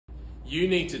You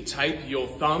need to tape your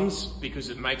thumbs because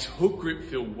it makes hook grip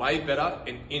feel way better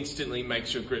and instantly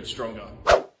makes your grip stronger.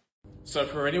 So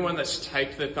for anyone that's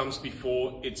taped their thumbs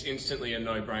before, it's instantly a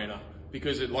no-brainer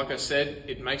because like I said,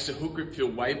 it makes the hook grip feel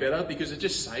way better because it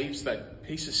just saves that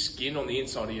piece of skin on the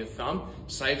inside of your thumb,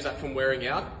 saves that from wearing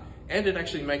out, and it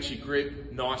actually makes your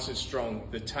grip nice and strong.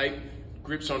 The tape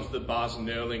grips onto the bars and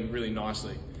knurling really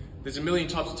nicely. There's a million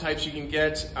types of tapes you can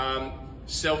get,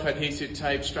 self-adhesive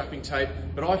tape, strapping tape,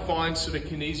 but I find sort of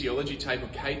Kinesiology tape or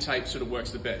K-tape sort of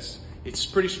works the best. It's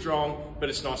pretty strong, but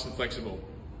it's nice and flexible.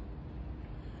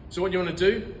 So what you want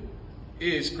to do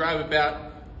is grab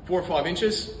about 4 or 5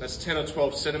 inches, that's 10 or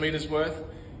 12 centimeters worth.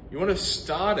 You want to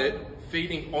start it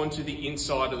feeding onto the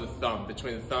inside of the thumb,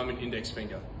 between the thumb and index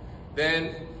finger.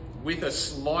 Then, with a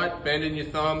slight bend in your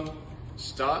thumb,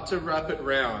 start to wrap it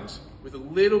round with a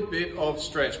little bit of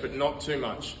stretch, but not too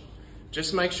much.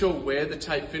 Just make sure where the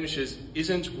tape finishes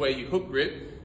isn't where you hook grip,